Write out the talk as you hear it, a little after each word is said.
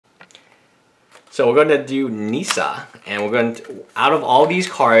So we're going to do Nissa, and we're going to, out of all these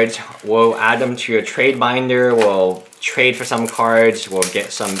cards, we'll add them to a trade binder, we'll trade for some cards, we'll figure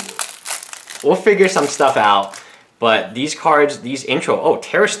some stuff out. But these cards, these intro, oh,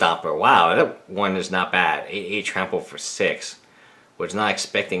 Terror Stomper, wow, that one is not bad. 8/8 trample for 6. Was not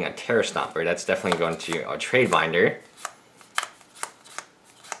expecting a Terror Stomper. That's definitely going to a trade binder.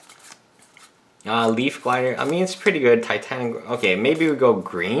 Leaf Glider, I mean, it's pretty good. Titanic, okay, maybe we go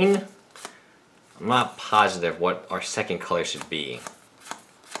green. I'm not positive what our second color should be.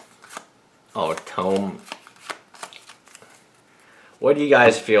 Oh, Tome. What do you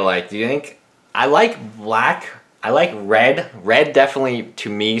guys feel like? Do you think, I like black, I like red. Red definitely, to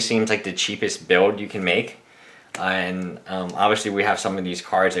me, seems like the cheapest build you can make. And obviously we have some of these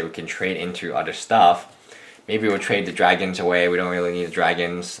cards that we can trade into other stuff. Maybe we'll trade the dragons away. We don't really need the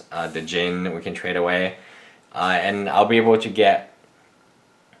dragons. The Jin we can trade away. And I'll be able to get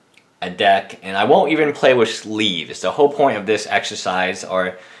a deck, and I won't even play with sleeves. The whole point of this exercise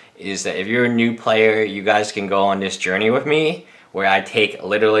is that if you're a new player, you guys can go on this journey with me where I take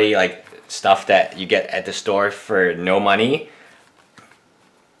literally like stuff that you get at the store for no money.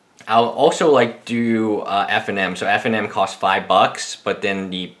 I'll also like do FNM. So FNM costs $5, but then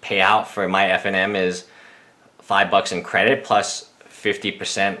the payout for my FNM is $5 in credit plus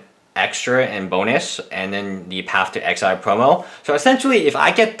 50% extra and bonus, and then the Path to Exile promo. So essentially, if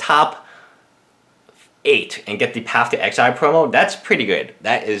I get top 8 and get the Path to Exile promo, that's pretty good.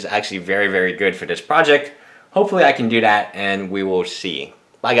 That is actually very, very good for this project. Hopefully I can do that, and we will see.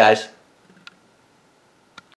 Bye guys.